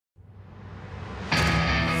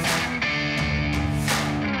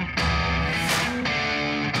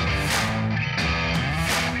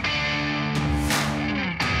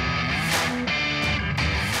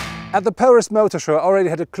At the Paris Motor Show, I already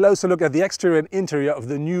had a closer look at the exterior and interior of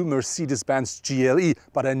the new Mercedes-Benz GLE,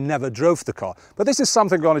 but I never drove the car. But this is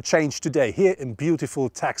something going to change today, here in beautiful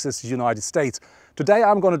Texas, United States. Today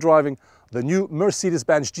I'm going to driving the new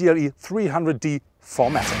Mercedes-Benz GLE 300d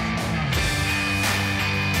 4Matic.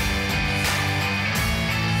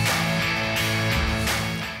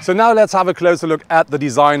 So now let's have a closer look at the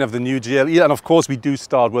design of the new GLE, and of course we do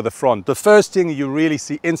start with the front. The first thing you really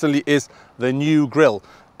see instantly is the new grille.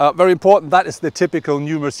 Very important, that is the typical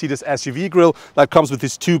new Mercedes SUV grille that comes with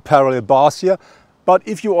these two parallel bars here. But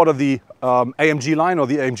if you order the AMG line or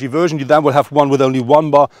the AMG version, you then will have one with only one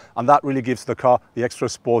bar, and that really gives the car the extra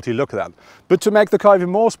sporty look of that. But to make the car even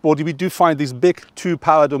more sporty, we do find these big two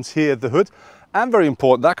power domes here at the hood. And very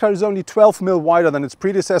important, that car is only 12 mm wider than its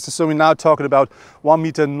predecessor, so we're now talking about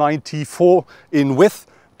 1.94 m in width.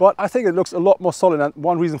 But I think it looks a lot more solid, and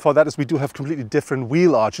one reason for that is we do have completely different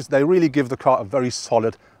wheel arches. They really give the car a very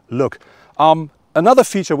solid look. Another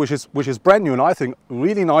feature which is brand new and I think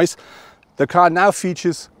really nice, the car now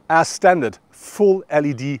features as standard full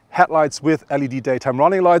LED headlights with LED daytime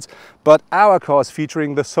running lights, but our car is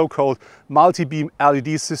featuring the so-called multi-beam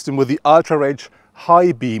LED system with the ultra range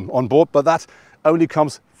high beam on board, but that only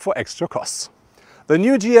comes for extra costs. The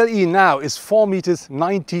new GLE now is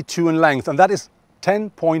 4.92 m in length, and that is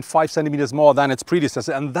 10.5 centimeters more than its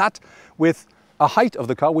predecessor, and that with a height of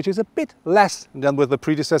the car which is a bit less than with the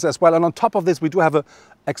predecessor as well. And on top of this we do have an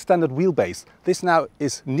extended wheelbase. This now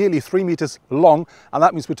is nearly 3 meters long, and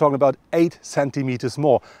that means we're talking about 8 centimeters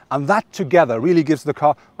more, and that together really gives the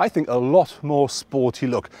car, I think, a lot more sporty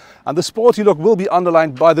look. And the sporty look will be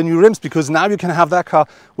underlined by the new rims, because now you can have that car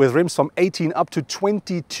with rims from 18 up to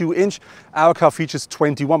 22 inch. Our car features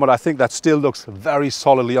 21, but I think that still looks very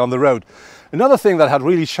solidly on the road. Another thing that had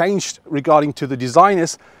really changed regarding to the design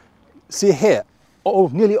is, see here,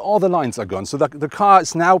 nearly all the lines are gone. So the car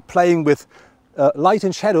is now playing with light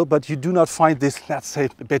and shadow, but you do not find this, let's say,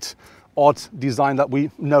 a bit odd design that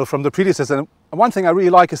we know from the predecessor. And one thing I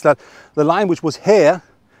really like is that the line which was here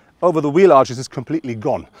over the wheel arches is completely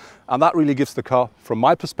gone. And that really gives the car, from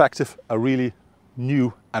my perspective, a really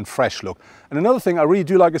new and fresh look. And another thing I really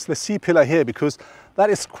do like is the C-pillar here, because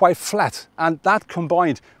that is quite flat, and that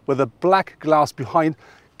combined with the black glass behind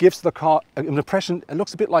gives the car an impression, it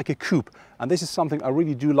looks a bit like a coupe, and this is something I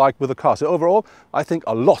really do like with the car. So overall, I think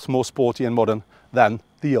a lot more sporty and modern than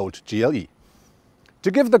the old GLE. To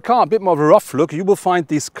give the car a bit more of a rough look, you will find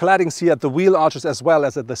these claddings here at the wheel arches as well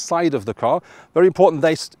as at the side of the car. Very important,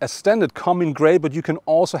 they as standard come in grey, but you can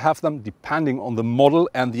also have them, depending on the model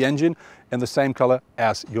and the engine, in the same color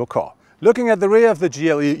as your car. Looking at the rear of the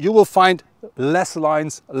GLE, you will find less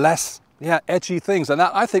lines, less edgy things, and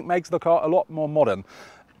that I think makes the car a lot more modern.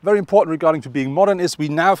 Very important regarding to being modern is we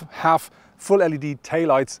now have full LED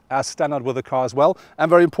taillights as standard with the car as well, and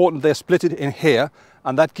very important, they're split it in here,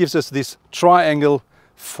 and that gives us this triangle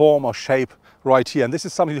form or shape right here. And this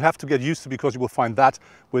is something you have to get used to, because you will find that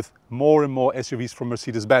with more and more SUVs from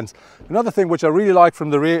Mercedes-Benz. Another thing which I really like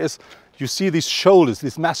from the rear is you see these shoulders,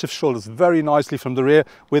 these massive shoulders, very nicely from the rear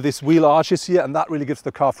with these wheel arches here, and that really gives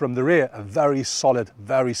the car from the rear a very solid,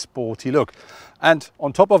 very sporty look. And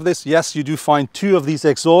on top of this, yes, you do find two of these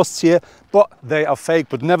exhausts here, but they are fake.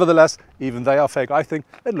 But nevertheless, even they are fake, I think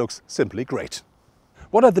it looks simply great.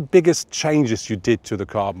 What are the biggest changes you did to the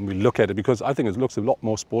car when we look at it? Because I think it looks a lot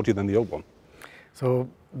more sporty than the old one. So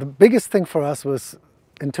the biggest thing for us was,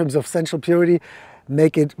 in terms of central purity,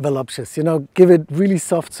 make it voluptuous, give it really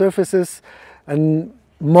soft surfaces and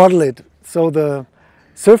model it. So the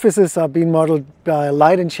surfaces are being modeled by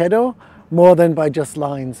light and shadow more than by just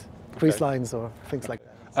lines, crease lines or things like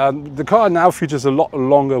that. The car now features a lot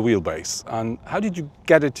longer wheelbase. And how did you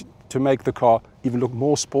get it to make the car even look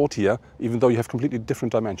more sportier, even though you have completely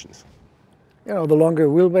different dimensions? The longer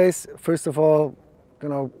wheelbase, first of all,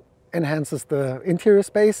 enhances the interior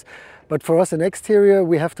space, but for us in exterior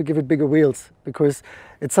we have to give it bigger wheels, because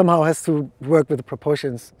it somehow has to work with the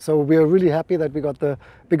proportions. So we are really happy that we got the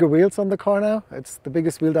bigger wheels on the car now. It's the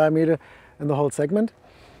biggest wheel diameter in the whole segment,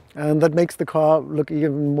 and that makes the car look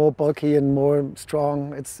even more bulky and more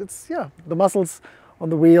strong. It's the muscles on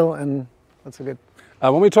the wheel, and that's so good.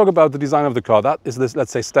 When we talk about the design of the car, that is this,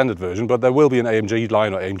 let's say, standard version, but there will be an AMG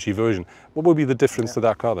line or AMG version. What will be the difference to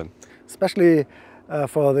that car then? Especially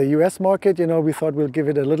for the US market, we thought we'll give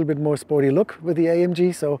it a little bit more sporty look with the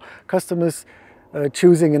AMG. So customers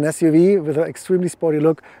choosing an SUV with an extremely sporty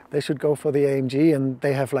look, they should go for the AMG, and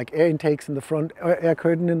they have like air intakes in the front, air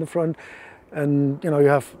curtain in the front, and you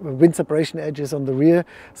have wind separation edges on the rear.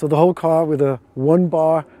 So the whole car with a one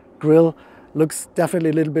bar grille looks definitely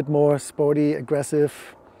a little bit more sporty,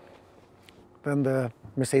 aggressive than the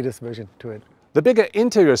Mercedes version to it. The bigger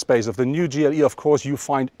interior space of the new GLE, of course, you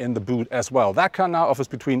find in the boot as well. That car now offers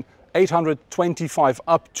between 825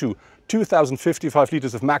 up to 2,055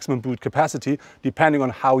 litres of maximum boot capacity, depending on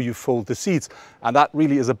how you fold the seats. And that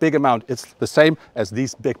really is a big amount. It's the same as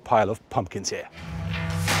these big pile of pumpkins here.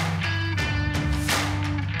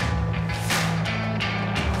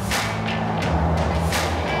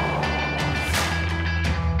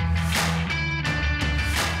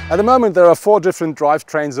 At the moment, there are 4 different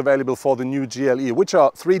drivetrains available for the new GLE, which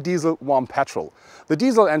are 3 diesel, 1 petrol. The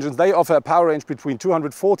diesel engines, they offer a power range between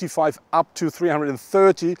 245 up to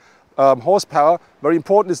 330 horsepower. Very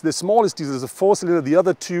important is the smallest diesel is a 4-cylinder, the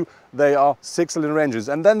other 2, they are 6-cylinder engines.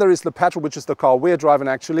 And then there is the petrol, which is the car we're driving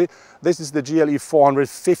actually. This is the GLE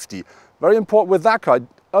 450. Very important with that car,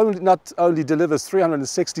 not only delivers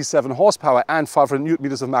 367 horsepower and 500 newton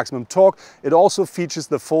meters of maximum torque, it also features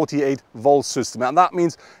the 48-volt system. And that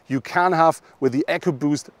means you can have, with the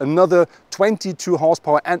EcoBoost, another 22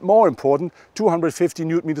 horsepower and, more important, 250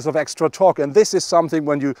 newton meters of extra torque. And this is something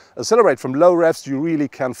when you accelerate from low revs, you really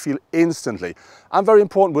can feel instantly. And very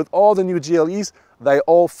important, with all the new GLEs, they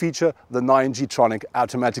all feature the 9G-tronic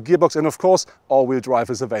automatic gearbox. And of course, all-wheel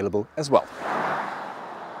drive is available as well.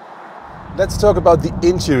 Let's talk about the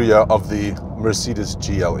interior of the Mercedes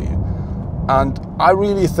GLE. And I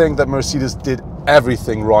really think that Mercedes did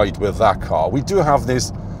everything right with that car. We do have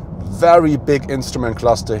this very big instrument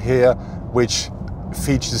cluster here, which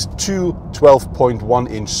features 2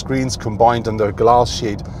 12.1-inch screens combined under a glass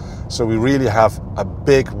sheet. So we really have a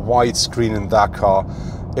big wide screen in that car.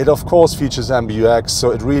 It of course features MBUX,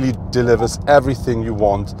 so it really delivers everything you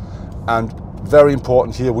want. And very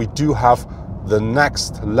important here, we do have the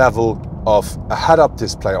next level of a head-up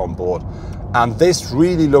display on board, and this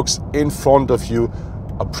really looks in front of you,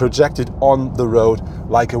 projected on the road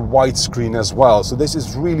like a widescreen as well. So this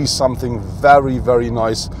is really something very, very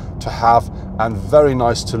nice to have and very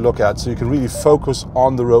nice to look at, so you can really focus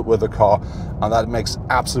on the road with the car, and that makes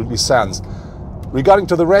absolutely sense. Regarding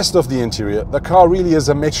to the rest of the interior, the car really is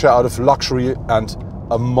a mixture out of luxury and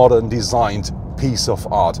a modern designed piece of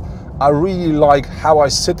art. I really like how I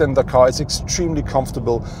sit in the car. It's extremely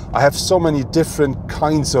comfortable. I have so many different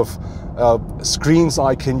kinds of screens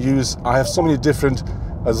I can use. I have so many different,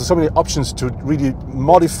 so many options to really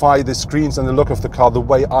modify the screens and the look of the car the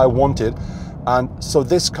way I want it. And so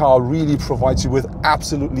this car really provides you with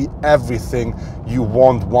absolutely everything you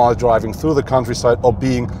want while driving through the countryside or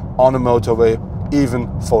being on a motorway, even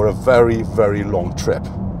for a very, very long trip.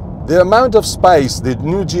 The amount of space the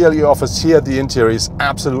new GLE offers here at the interior is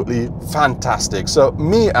absolutely fantastic. So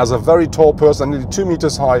me, as a very tall person, nearly 2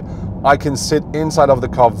 meters high, I can sit inside of the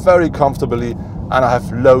car very comfortably and I have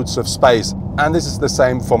loads of space. And this is the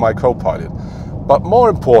same for my co-pilot. But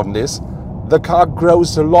more important is, the car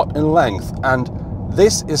grows a lot in length, and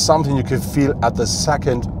this is something you can feel at the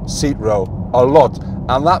second seat row a lot.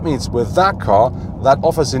 And that means with that car, that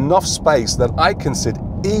offers enough space that I can sit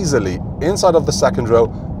easily inside of the second row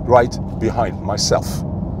right behind myself.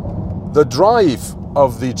 The drive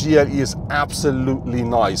of the GLE is absolutely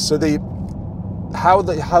nice. So how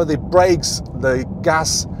the brakes, the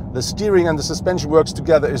gas, the steering and the suspension works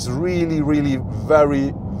together is really, really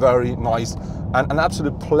very, very nice and an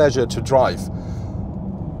absolute pleasure to drive.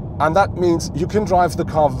 And that means you can drive the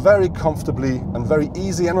car very comfortably and very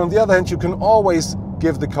easy. And on the other hand, you can always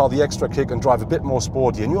give the car the extra kick and drive a bit more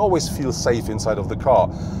sporty, and you always feel safe inside of the car.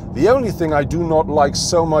 The only thing I do not like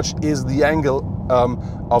so much is the angle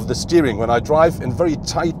of the steering. When I drive in very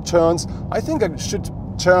tight turns, I think I should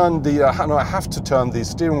turn the, I have to turn the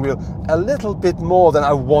steering wheel a little bit more than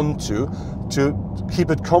I want to keep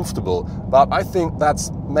it comfortable. But I think that's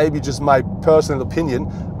maybe just my personal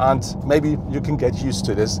opinion, and maybe you can get used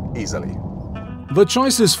to this easily. The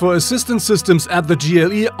choices for assistance systems at the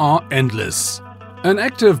GLE are endless. An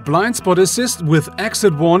active blind spot assist with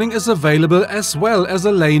exit warning is available, as well as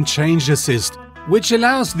a lane change assist, which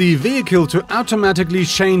allows the vehicle to automatically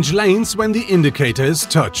change lanes when the indicator is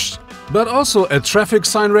touched. But also a traffic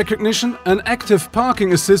sign recognition, an active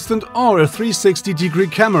parking assistant or a 360-degree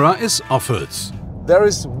camera is offered. There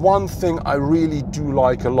is one thing I really do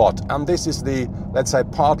like a lot, and this is the, let's say,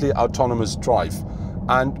 partly autonomous drive.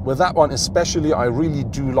 And with that one especially, I really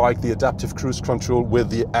do like the adaptive cruise control with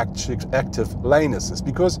the active lane assist,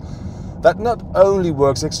 because that not only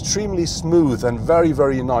works extremely smooth and very,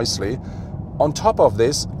 very nicely. On top of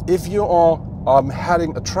this, if you are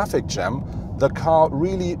heading a traffic jam, the car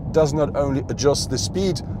really does not only adjust the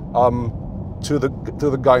speed to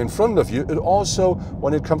the guy in front of you. It also,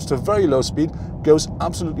 when it comes to very low speed, goes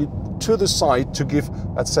absolutely to the side to give,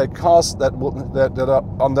 let's say, cars that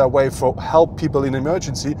are on their way for help people in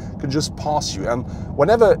emergency can just pass you. And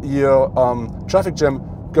whenever your traffic jam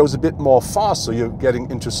goes a bit more fast, so you're getting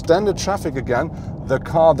into standard traffic again, the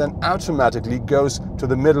car then automatically goes to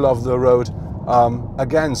the middle of the road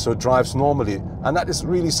again, so it drives normally. And that is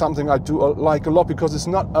really something I do like a lot, because it's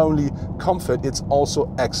not only comfort, it's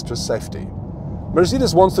also extra safety.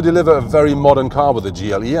 Mercedes wants to deliver a very modern car with the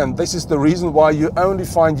GLE, and this is the reason why you only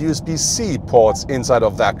find USB-C ports inside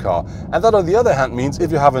of that car. And that, on the other hand, means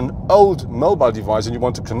if you have an old mobile device and you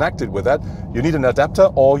want to connect it with that, you need an adapter,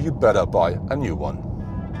 or you better buy a new one.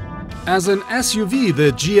 As an SUV,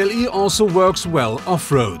 the GLE also works well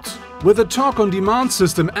off-road. With a torque-on-demand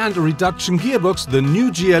system and a reduction gearbox, the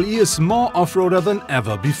new GLE is more off-roader than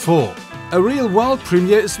ever before. A real world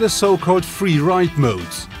premiere is the so-called free ride mode.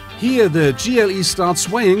 Here the GLE starts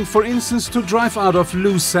swaying, for instance, to drive out of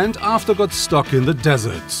loose sand after got stuck in the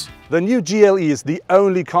desert. The new GLE is the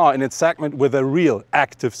only car in its segment with a real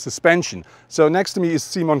active suspension. So next to me is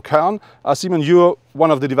Simon Kern. Simon, you're one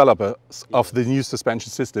of the developers of the new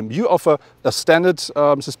suspension system. You offer a standard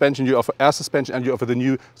suspension, you offer air suspension, and you offer the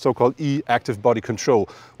new so-called E-active body control.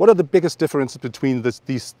 What are the biggest differences between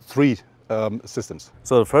these three systems?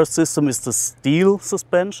 So the first system is the steel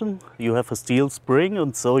suspension. You have a steel spring,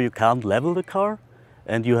 and so you can't level the car.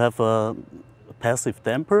 And you have a passive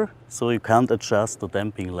damper, so you can't adjust the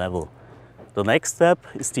damping level. The next step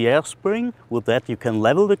is the air spring. With that you can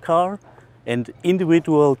level the car and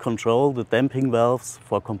individually control the damping valves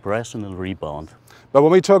for compression and rebound. But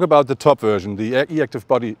when we talk about the top version, the E-active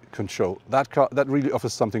body control, that really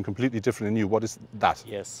offers something completely different and new. What is that?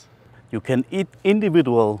 Yes. You can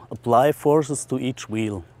individually apply forces to each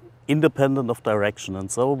wheel, independent of direction, and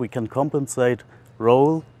so we can compensate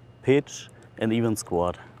roll, pitch and even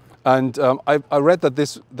squat. And I read that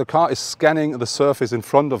the car is scanning the surface in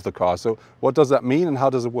front of the car. So what does that mean and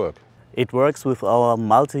how does it work? It works with our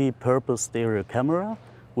multi-purpose stereo camera,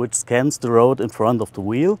 which scans the road in front of the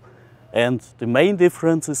wheel. And the main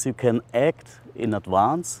difference is you can act in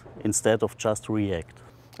advance instead of just react.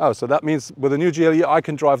 Oh, so that means with the new GLE I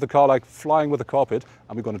can drive the car like flying with a carpet,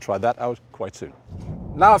 and we're going to try that out quite soon.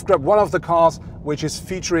 Now I've grabbed one of the cars which is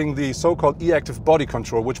featuring the so-called E-active body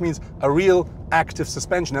control, which means a real active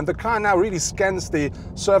suspension. And the car now really scans the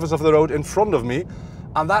surface of the road in front of me,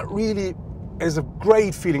 and that really is a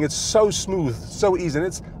great feeling. It's so smooth, so easy, and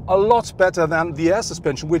it's a lot better than the air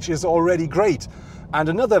suspension, which is already great. And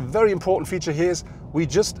another very important feature here is we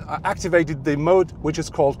just activated the mode which is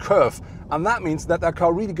called curve, and that means that that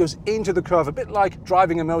car really goes into the curve, a bit like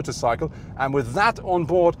driving a motorcycle. And with that on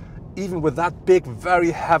board, even with that big,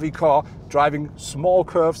 very heavy car, driving small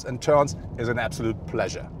curves and turns is an absolute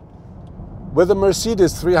pleasure. With the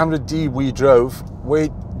Mercedes 300d we drove, we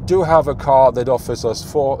do have a car that offers us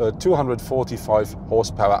 245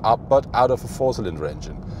 horsepower output out of a 4-cylinder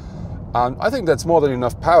engine. And I think that's more than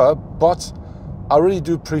enough power, but I really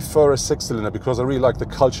do prefer a 6-cylinder because I really like the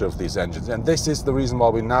culture of these engines. And this is the reason why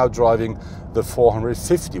we're now driving the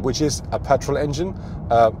 450, which is a petrol engine,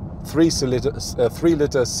 3-liter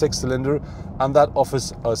 6-cylinder, and that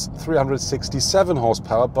offers us 367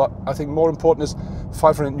 horsepower. But I think more important is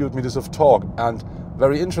 500 newton meters of torque. And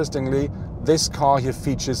very interestingly, this car here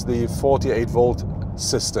features the 48-volt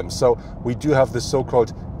system. So we do have the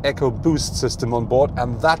so-called Eco Boost system on board,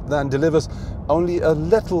 and that then delivers only a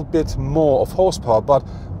little bit more of horsepower, but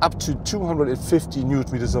up to 250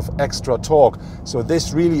 newton meters of extra torque. So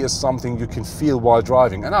this really is something you can feel while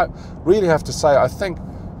driving. And I really have to say, I think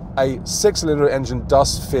a 6-cylinder engine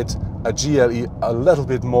does fit a GLE a little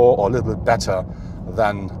bit more or a little bit better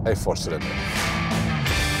than a 4-cylinder.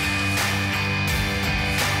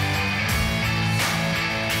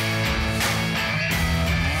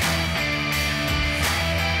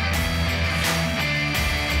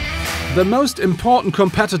 The most important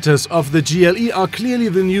competitors of the GLE are clearly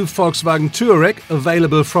the new Volkswagen Touareg,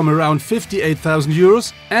 available from around 58,000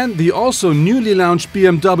 euros, and the also newly launched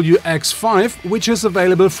BMW X5, which is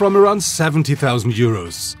available from around 70,000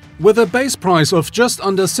 euros. With a base price of just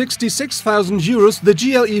under 66,000 euros, the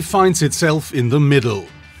GLE finds itself in the middle.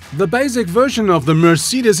 The basic version of the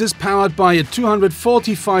Mercedes is powered by a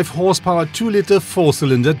 245 horsepower 2-liter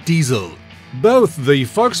 4-cylinder diesel. Both the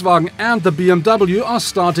Volkswagen and the BMW are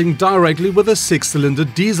starting directly with a 6-cylinder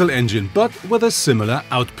diesel engine, but with a similar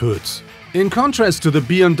output. In contrast to the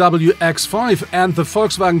BMW X5 and the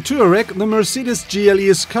Volkswagen Touareg, the Mercedes GLE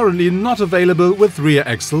is currently not available with rear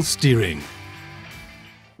axle steering.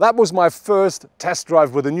 That was my first test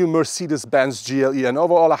drive with the new Mercedes-Benz GLE, and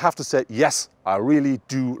overall I have to say, yes, I really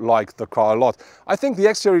do like the car a lot. I think the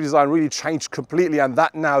exterior design really changed completely, and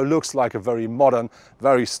that now looks like a very modern,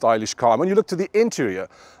 very stylish car. When you look to the interior,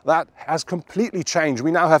 that has completely changed. We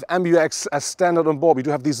now have MBUX as standard on board. We do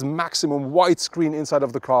have this maximum widescreen inside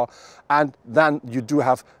of the car, and then you do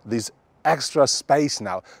have these extra space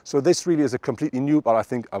now. So this really is a completely new, but I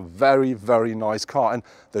think a very, very nice car. And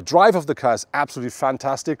the drive of the car is absolutely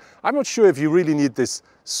fantastic. I'm not sure if you really need this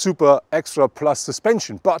super extra plus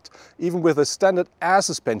suspension, but even with a standard air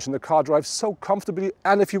suspension, the car drives so comfortably,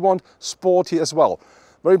 and if you want, sporty as well.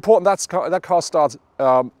 Very important, that car starts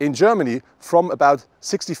in Germany from about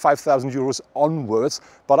 65,000 euros onwards.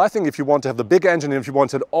 But I think if you want to have the big engine, and if you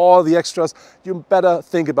wanted all the extras, you better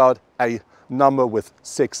think about a number with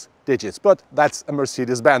 6 digits, but that's a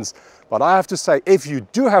Mercedes-Benz. But I have to say, if you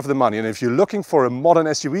do have the money and if you're looking for a modern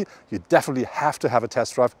SUV, you definitely have to have a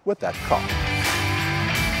test drive with that car.